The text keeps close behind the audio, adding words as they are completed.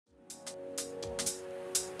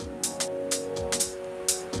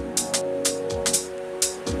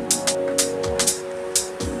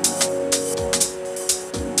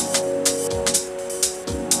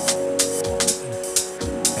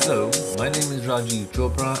is Rajiv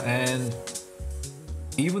Chopra, and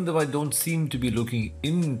even though I don't seem to be looking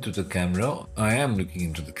into the camera, I am looking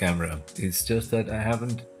into the camera. It's just that I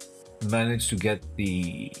haven't managed to get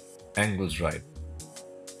the angles right.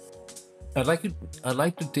 I'd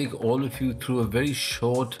like to take all of you through a very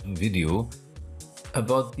short video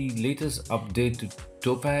about the latest update to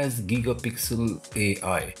Topaz Gigapixel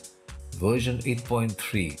AI version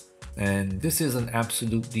 8.3, and this is an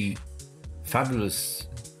absolutely fabulous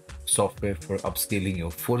software for upscaling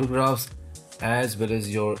your photographs as well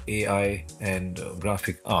as your AI and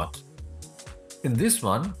graphic art. In this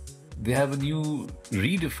one, they have a new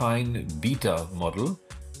redefine beta model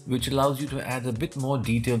which allows you to add a bit more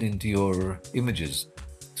detail into your images.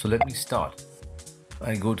 So let me start.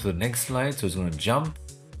 I go to the next slide, so it's going to jump.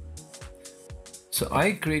 So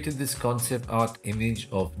I created this concept art image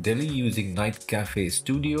of Delhi using NightCafe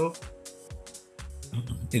Studio.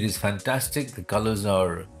 It is fantastic. The colors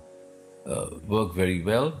are work very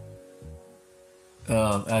well.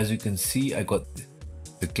 As you can see, I got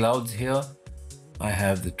the clouds here. I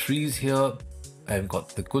have the trees here. I've got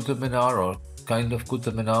the Qutub Minar, or kind of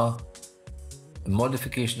Qutub Minar, a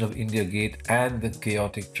modification of India Gate, and the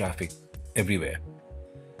chaotic traffic everywhere.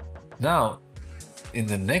 Now, in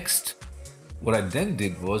the next, what I then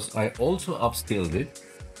did was I also upscaled it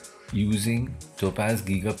using Topaz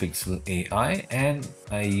Gigapixel AI, and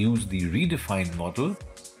I used the redefine model,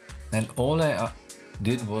 and all I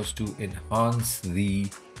did was to enhance the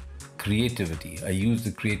creativity. I used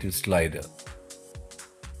the creative slider.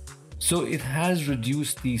 So it has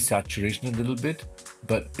reduced the saturation a little bit,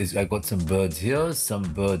 but I got some birds here, some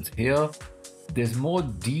birds here. There's more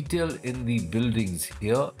detail in the buildings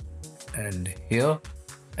here and here,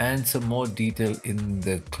 and some more detail in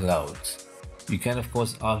the clouds. You can of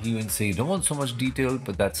course argue and say you don't want so much detail,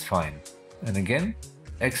 but that's fine. And again,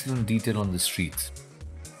 excellent detail on the streets.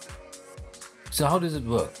 So how does it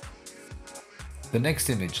work? The next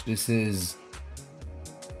image, this is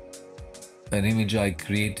an image I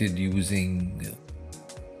created using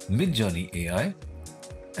Midjourney AI,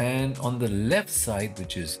 and on the left side,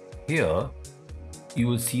 which is here, you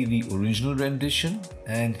will see the original rendition,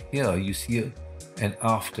 and here you see an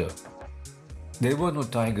after. There were no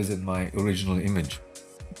tigers in my original image.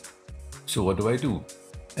 So what do?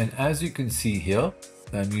 And as you can see here,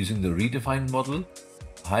 I'm using the redefine model,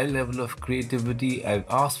 high level of creativity. I've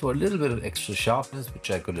asked for a little bit of extra sharpness,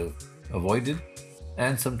 which I could have avoided,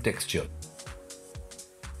 and some texture.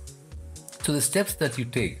 So the steps that you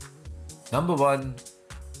take: number one,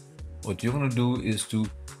 what you're going to do is to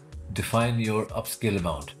define your upscale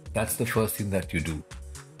amount. That's the first thing that you do.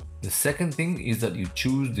 The second thing is that you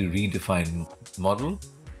choose the redefine model.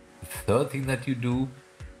 The third thing that you do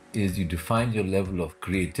is you define your level of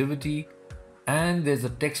creativity, and there's a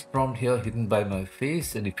text prompt here hidden by my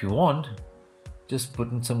face, and if you want, just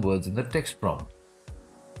put in some words in the text prompt.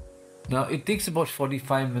 Now it takes about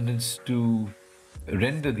 45 minutes to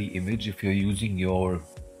render the image if you're using your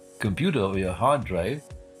computer or your hard drive.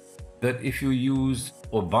 But if you use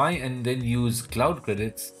or buy and then use cloud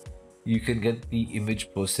credits, you can get the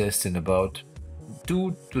image processed in about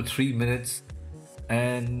 2 to 3 minutes,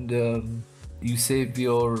 and you save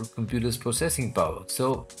your computer's processing power.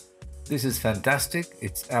 So this is fantastic.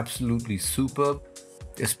 It's absolutely superb,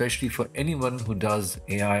 especially for anyone who does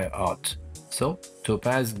AI art. So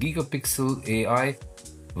Topaz Gigapixel AI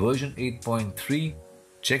version 8.3,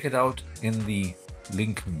 check it out in the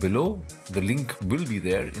link below. The link will be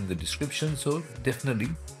there in the description, so definitely